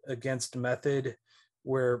book Against Method,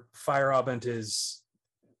 where Feyerabend is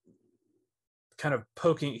kind of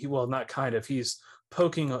poking, well, not kind of, he's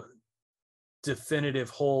poking definitive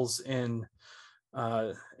holes in,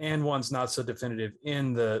 and one's not so definitive,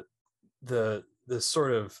 in the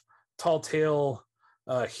sort of tall tale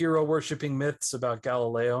hero worshiping myths about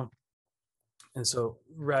Galileo. And so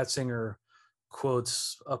Ratzinger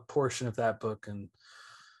quotes a portion of that book. And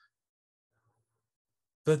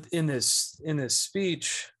but in this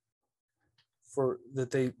speech for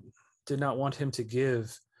that they did not want him to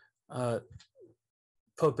give,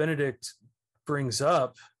 Pope Benedict brings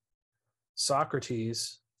up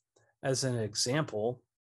Socrates as an example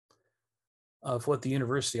of what the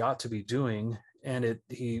university ought to be doing. And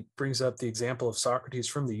he brings up the example of Socrates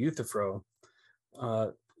from the Euthyphro,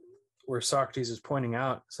 where Socrates is pointing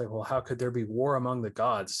out, it's like, well, how could there be war among the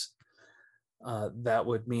gods? That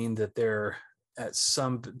would mean that they're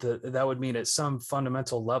that would mean at some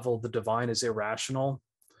fundamental level, the divine is irrational,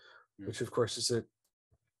 which of course is a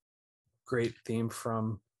great theme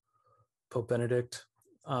from Pope Benedict,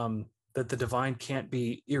 that the divine can't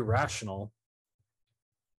be irrational.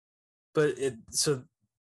 But so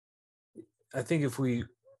I think if we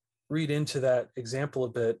read into that example a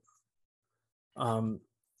bit,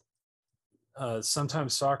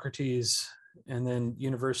 sometimes Socrates and then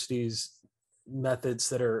universities' methods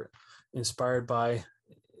that are inspired by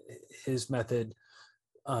his method,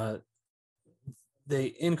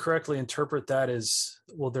 they incorrectly interpret that as,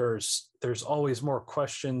 well, there's always more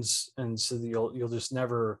questions, and so you'll just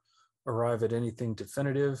never arrive at anything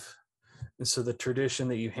definitive. And so the tradition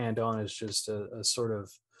that you hand on is just a sort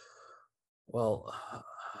of, well,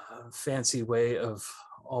 fancy way of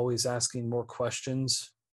always asking more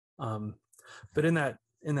questions. But in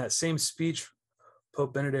that same speech,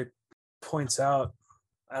 Pope Benedict points out,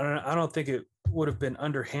 I don't think it would have been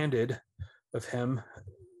underhanded of him,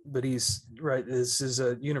 but he's right. This is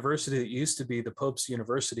a university that used to be the Pope's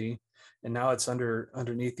university, and now it's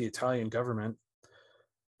underneath the Italian government,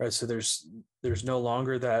 right? So there's no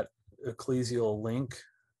longer that ecclesial link.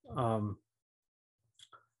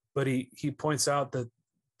 But he points out that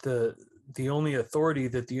the only authority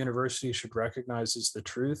that the university should recognize is the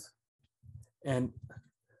truth. And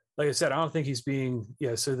like I said, I don't think he's being,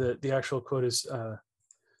 so the actual quote is,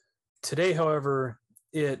 today, however,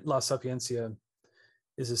 La Sapienza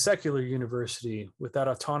is a secular university with that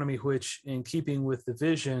autonomy which, in keeping with the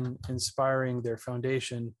vision inspiring their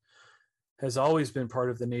foundation, has always been part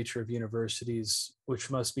of the nature of universities, which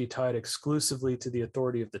must be tied exclusively to the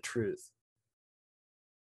authority of the truth.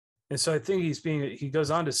 And so I think he goes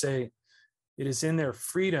on to say, it is in their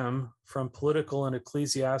freedom from political and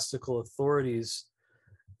ecclesiastical authorities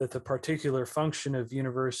that the particular function of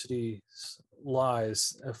universities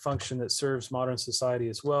lies, a function that serves modern society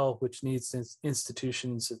as well, which needs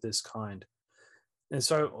institutions of this kind. And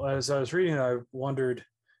so as I was reading, I wondered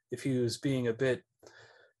if he was being a bit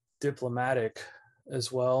diplomatic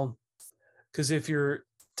as well, because if you're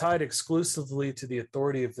tied exclusively to the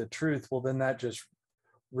authority of the truth, well, then that just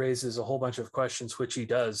raises a whole bunch of questions, which he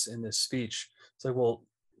does in this speech. It's like, well,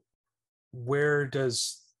 where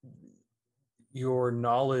does your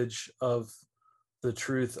knowledge of the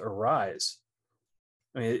truth arise?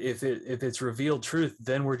 I mean, if it's revealed truth,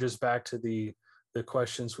 then we're just back to the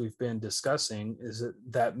questions we've been discussing. Is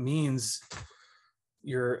that means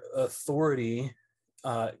your authority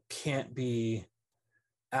can't be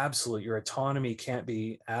absolute. Your autonomy can't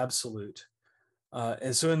be absolute.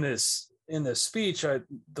 And so in this speech, at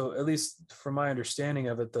least from my understanding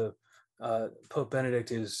of it, the Pope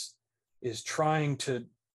Benedict is trying to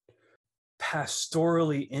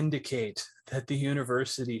pastorally indicate that the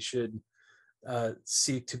university should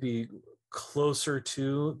seek to be closer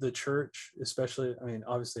to the church, especially, I mean,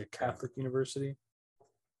 obviously a Catholic university.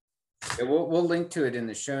 Yeah, we'll link to it in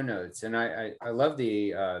the show notes, and I love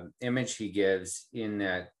the image he gives in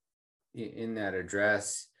that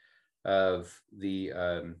address of the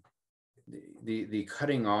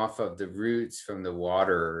cutting off of the roots from the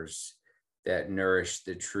waters that nourish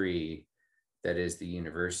the tree that is the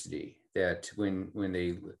university. That when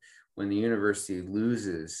the university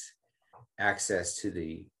loses access to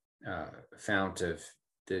the fount of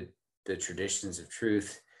the the traditions of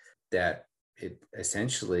truth, that it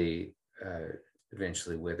essentially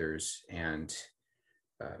eventually withers and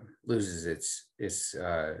loses its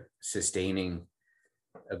sustaining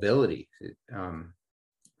ability.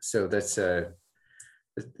 So that's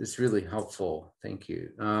really helpful. Thank you.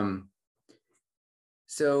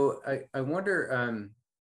 So I wonder,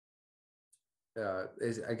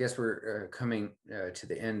 I guess we're coming to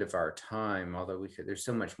the end of our time, although there's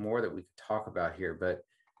so much more that we could talk about here, but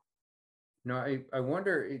I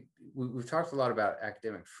wonder, we've talked a lot about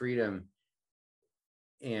academic freedom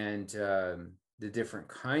and the different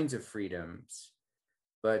kinds of freedoms,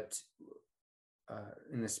 but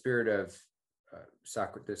in the spirit of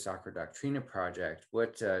the Sacra Doctrina project,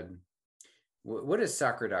 what does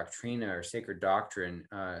Sacra Doctrina or sacred doctrine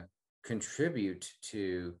contribute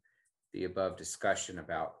to the above discussion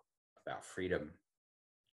about freedom?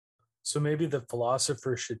 So maybe the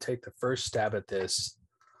philosopher should take the first stab at this.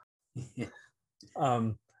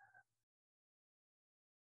 And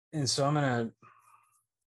so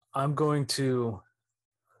I'm going to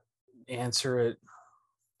answer it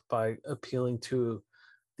by appealing to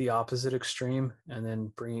the opposite extreme and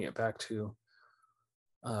then bringing it back to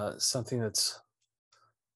something that's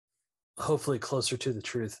hopefully closer to the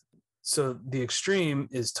truth. So the extreme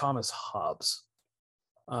is Thomas Hobbes.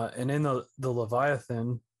 And in the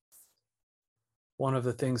Leviathan, one of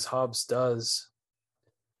the things Hobbes does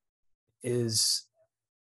is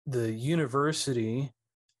the university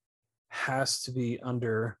has to be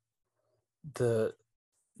under the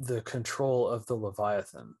control of the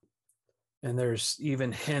Leviathan. And there's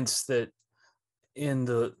even hints that in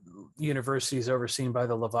the universities overseen by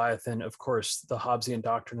the Leviathan, of course, the Hobbesian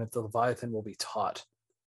doctrine of the Leviathan will be taught.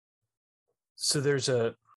 So there's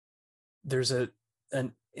an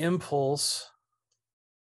impulse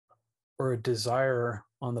or a desire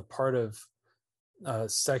on the part of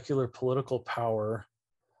secular political power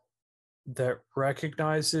that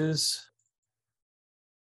recognizes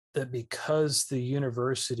that because the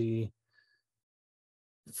university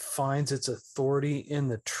finds its authority in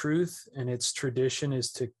the truth and its tradition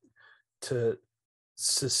is to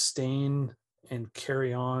sustain and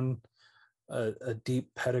carry on a deep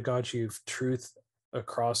pedagogy of truth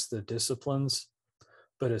across the disciplines,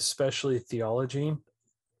 but especially theology,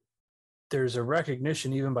 there's a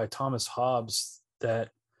recognition even by Thomas Hobbes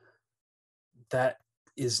that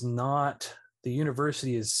is not, the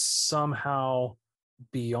university is somehow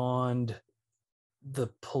beyond the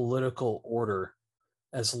political order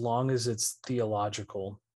as long as it's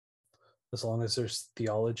theological, as long as there's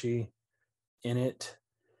theology in it.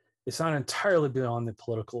 It's not entirely beyond the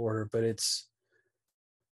political order, but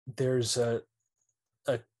there's a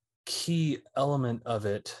key element of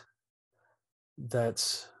it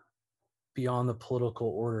that's beyond the political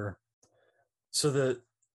order. So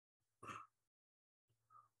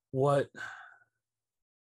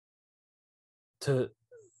to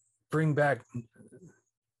bring back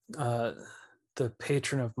the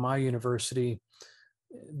patron of my university,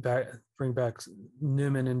 bring back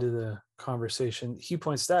Newman into the conversation, he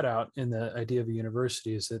points that out in the idea of a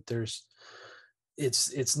university, is that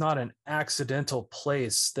it's not an accidental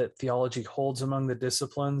place that theology holds among the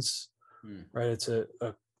disciplines, right? It's a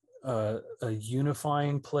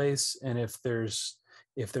unifying place, and if there's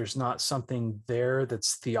not something there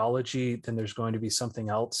that's theology, then there's going to be something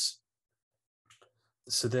else.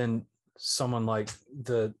 So then someone like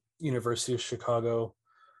the University of Chicago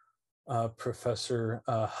professor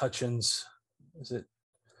Hutchins, is it?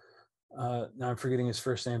 Now I'm forgetting his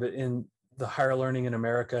first name, but in the Higher Learning in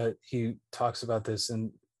America, he talks about this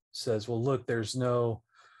and says, well, look, there's no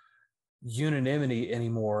unanimity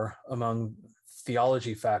anymore among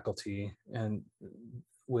theology faculty, and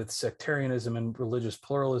with sectarianism and religious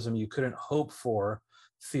pluralism, you couldn't hope for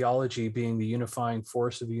theology being the unifying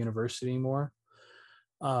force of a university anymore.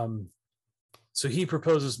 So he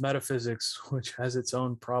proposes metaphysics, which has its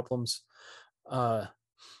own problems,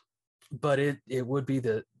 but it would be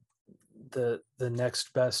the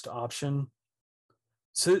next best option.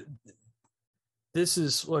 So this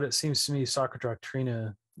is what it seems to me Sacra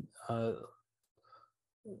Doctrina,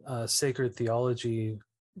 sacred theology,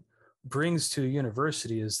 brings to a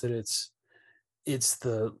university, is that it's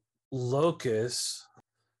the locus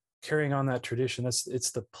carrying on that tradition.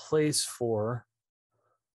 It's the place for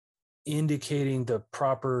indicating the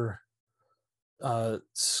proper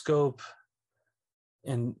scope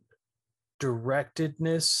and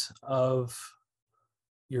directedness of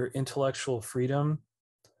your intellectual freedom.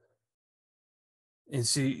 And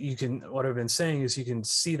so what I've been saying is you can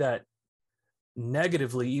see that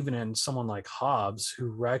negatively even in someone like Hobbes, who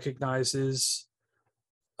recognizes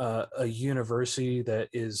a university that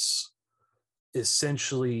is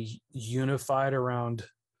essentially unified around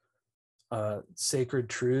sacred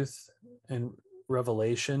truth and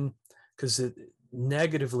revelation, because it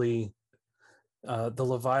negatively, the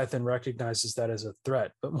Leviathan recognizes that as a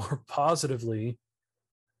threat, but more positively,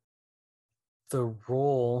 the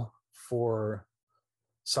role for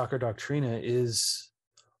Sacra Doctrina is,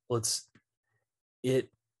 it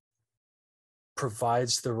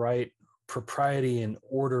provides the right propriety and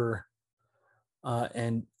order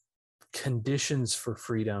and conditions for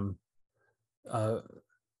freedom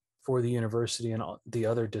for the university and the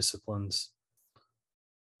other disciplines.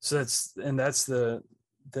 So that's the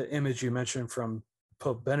image you mentioned from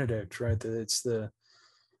Pope Benedict, right? That it's the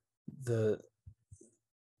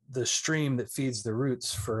stream that feeds the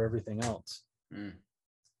roots for everything else. Mm.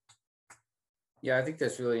 Yeah, I think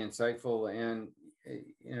that's really insightful, and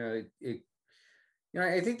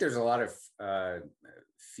I think there's a lot of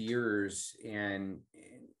fears and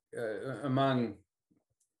among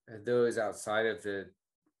those outside of the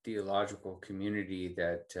theological community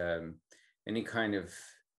that any kind of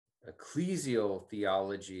ecclesial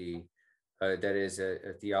theology that is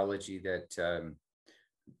a theology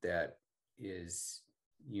that is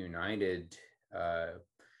united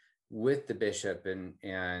with the bishop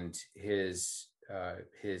and his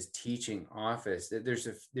teaching office, that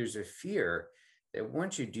there's a fear that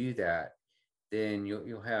once you do that, then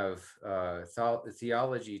you'll have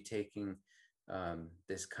theology taking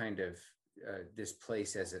this kind of this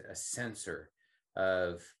place as a censor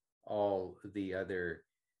of all the other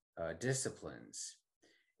disciplines,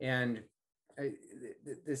 and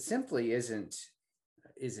this simply isn't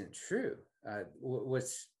true.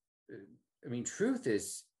 Truth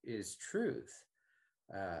is truth,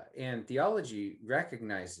 and theology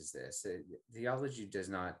recognizes this. Theology does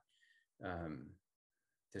not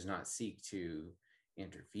seek to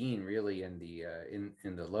intervene really in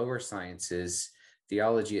the lower sciences.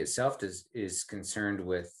 Theology itself is concerned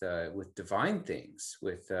with divine things,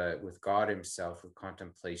 with God Himself, with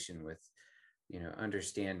contemplation, with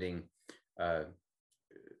understanding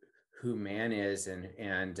who man is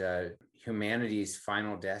and humanity's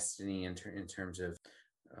final destiny in terms of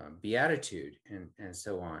beatitude and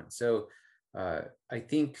so on. So I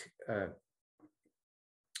think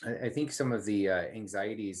some of the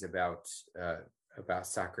anxieties about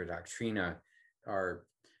Sacra Doctrina are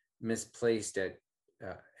misplaced at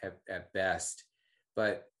best,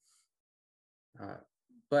 but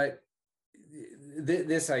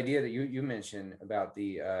this idea that you mentioned about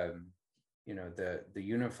the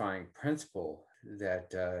unifying principle that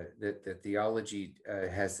theology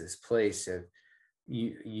has this place of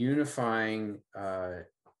unifying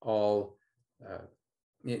all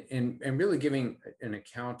and really giving an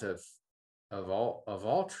account of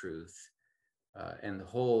all truth and the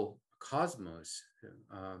whole cosmos.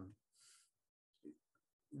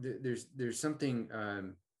 There's something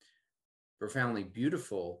profoundly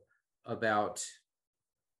beautiful about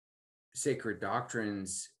sacred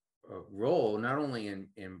doctrine's role, not only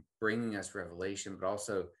in bringing us revelation, but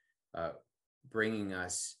also bringing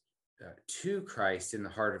us to Christ in the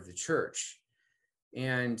heart of the church.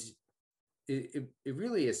 And it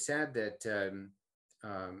really is sad that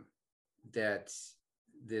that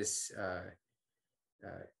this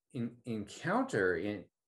encounter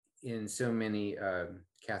in so many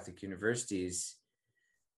Catholic universities,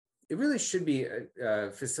 it really should be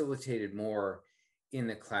facilitated more in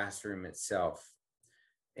the classroom itself.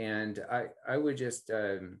 And I would just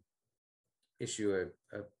issue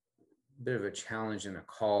a bit of a challenge and a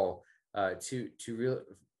call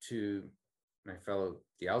to my fellow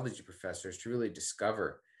theology professors to really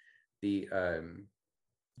discover the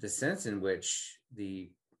sense in which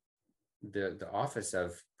the office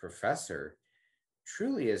of professor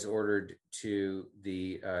truly is ordered to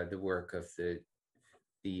the work of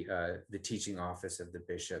the teaching office of the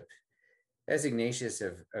bishop. As Ignatius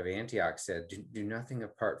of Antioch said, do nothing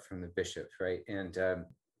apart from the bishop, right? And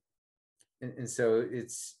so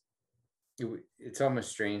it's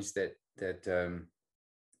almost strange that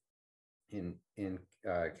in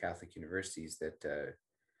Catholic universities that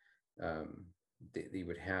they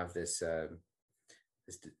would have this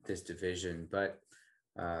division,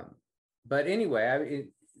 but anyway,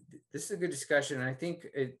 this is a good discussion. I think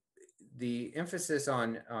the emphasis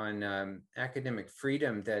on academic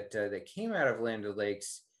freedom that came out of Land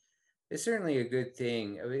O'Lakes is certainly a good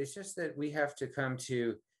thing. It's just that we have to come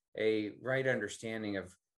to a right understanding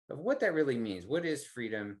of what that really means. What is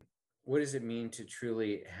freedom? What does it mean to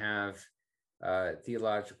truly have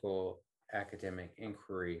theological academic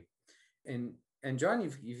inquiry? And and John,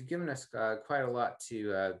 you've given us quite a lot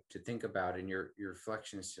to think about in your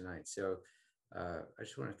reflections tonight. So I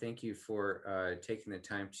just want to thank you for taking the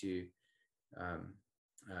time to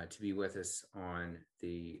be with us on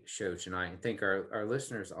the show tonight, and thank our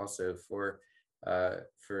listeners also for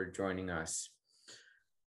joining us.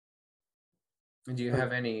 Do you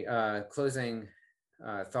have any closing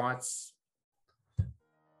thoughts?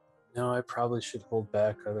 No, I probably should hold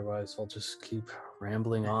back. Otherwise, I'll just keep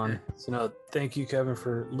rambling on. So, no, thank you, Kevin,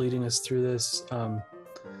 for leading us through this. I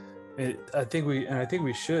think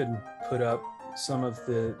we should put up some of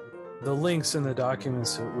the links in the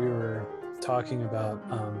documents that we were talking about,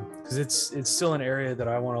 because it's still an area that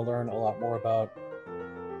I want to learn a lot more about,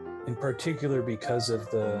 in particular because of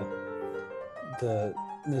the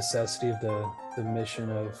necessity of the mission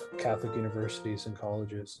of Catholic universities and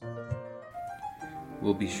colleges.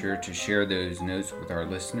 We'll be sure to share those notes with our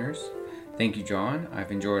listeners. Thank you, John.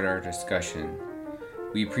 I've enjoyed our discussion.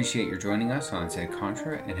 We appreciate your joining us on Sed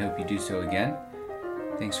Contra and hope you do so again.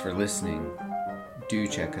 Thanks for listening. Do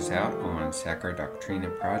check us out on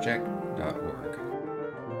sacrodoctrinaproject.org.